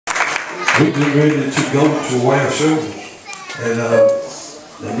We get ready to go to worship, and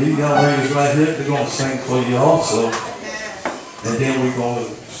these young ladies right here, they're going to sing for you also. And then we're going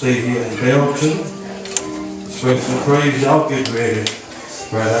to stay here in Belton. Special praise, y'all get ready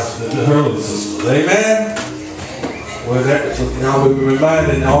right after the Hurley sisters. Amen? Well, y'all will be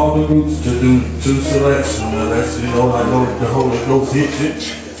reminding all the groups to do 2 selections. That's, I know the Holy Ghost hits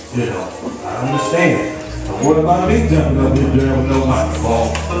it. I understand. But what about me jumping up here with no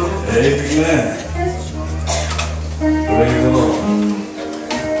microphone? Amen. Praise the Lord.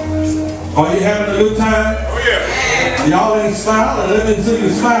 Are you having a good time? Oh, yeah. Y'all ain't smiling. Let me see you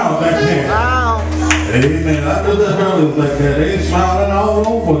smile back there. Amen. I know the Hurleys like that. They smiling all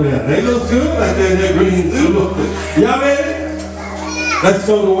over there. They look good like that. That green do look good. Y'all ready? Let's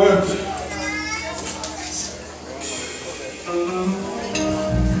go to worship.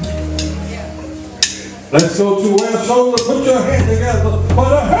 Let's go to where shoulder. Put your hand together for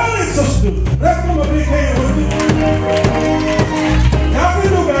the Hurley sisters. Let's give a big hand with you. Y'all can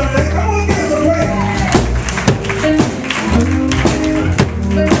do better than that. Come on, give us a praise.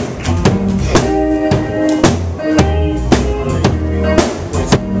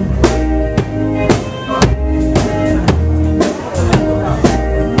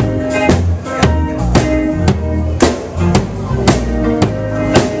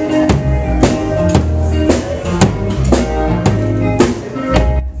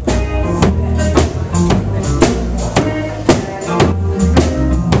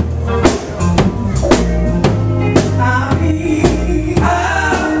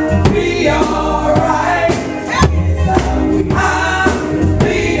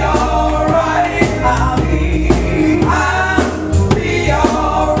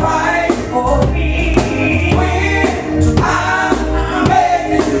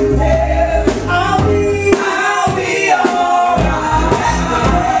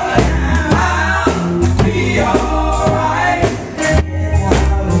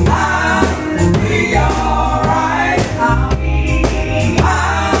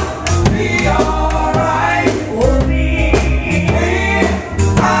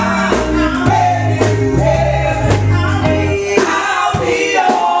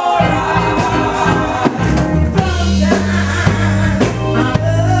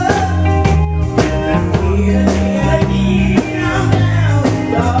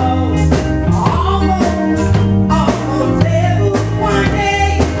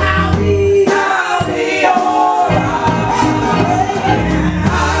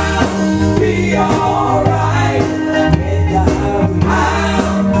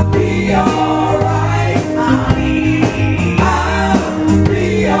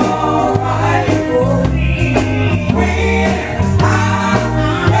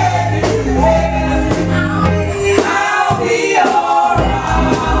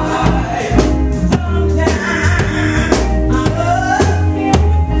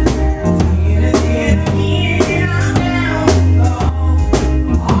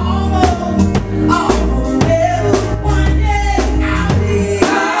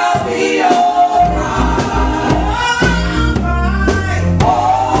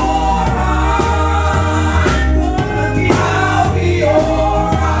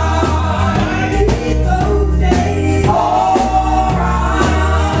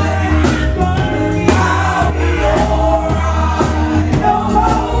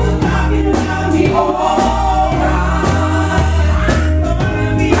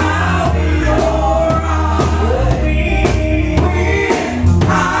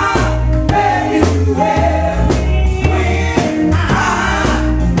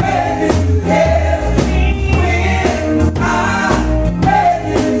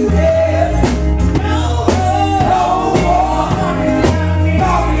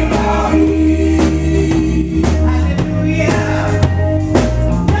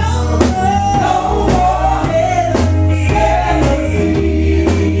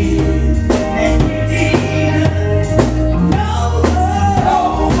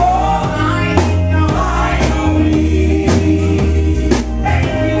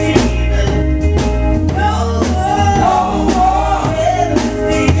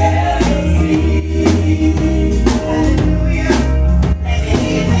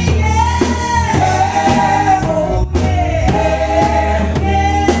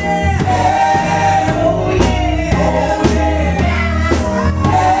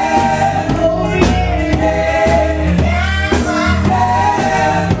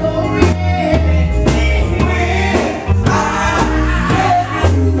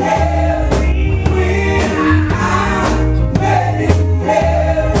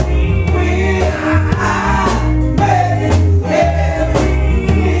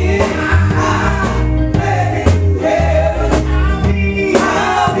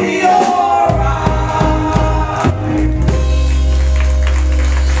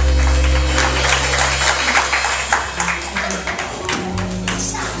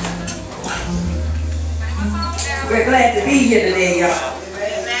 We're glad to be here today, y'all.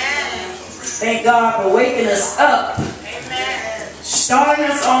 Thank God for waking us up, starting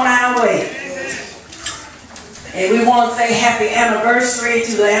us on our way. And we want to say happy anniversary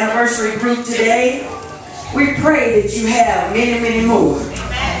to the anniversary group today. We pray that you have many, many more.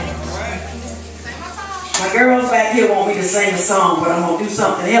 My girls back here want me to sing a song, but I'm going to do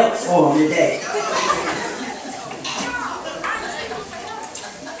something else for them today.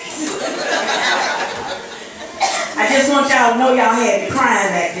 I just want y'all to know y'all had me crying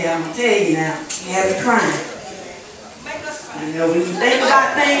back there. I'm going to tell you now. You had me crying. You know, when you think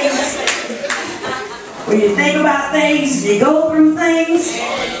about things, you go through things,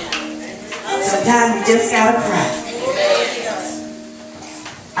 sometimes you just got to cry.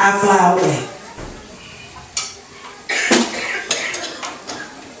 I fly away.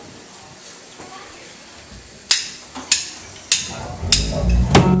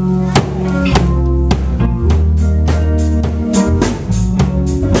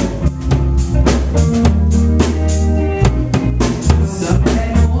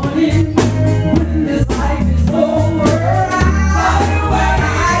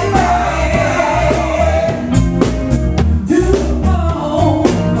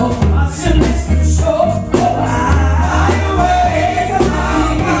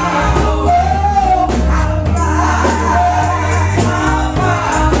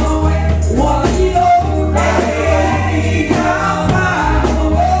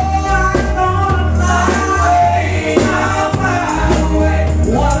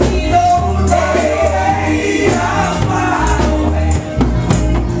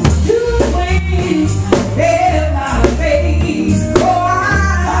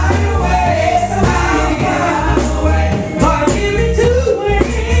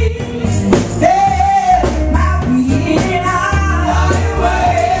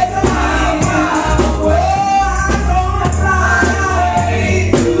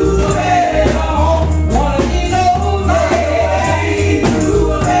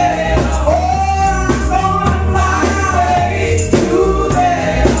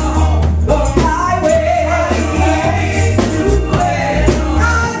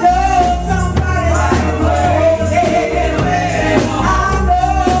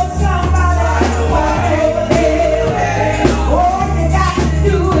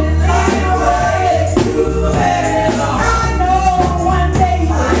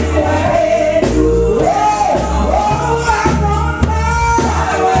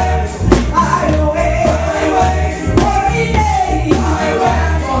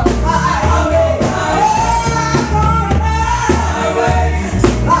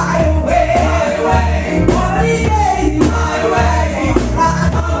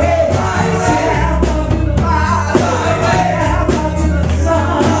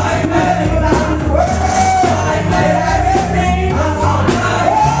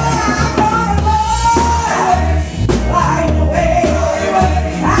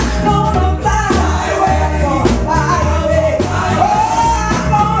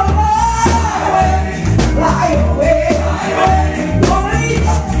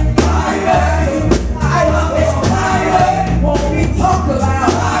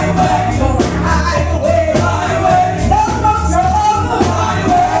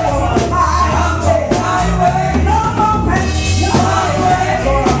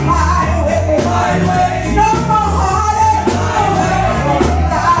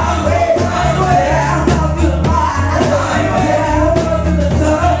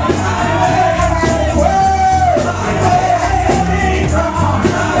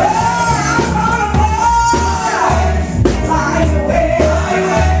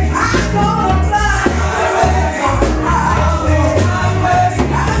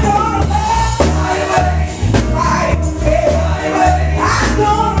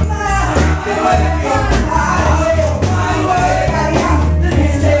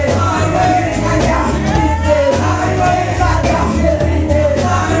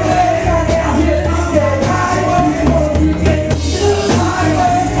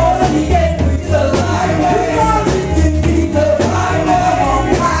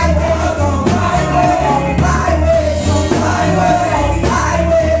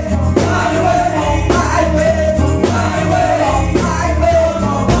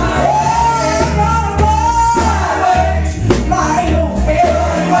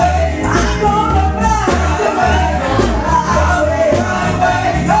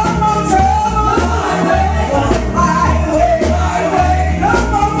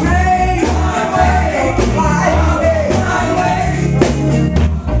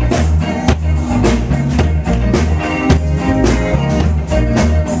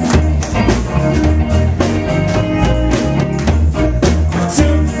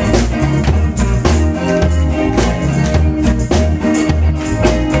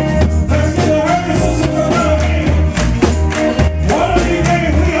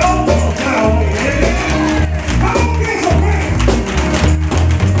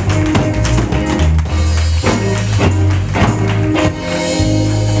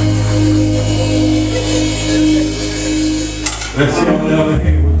 Let's y'all never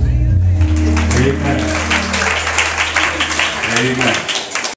hear.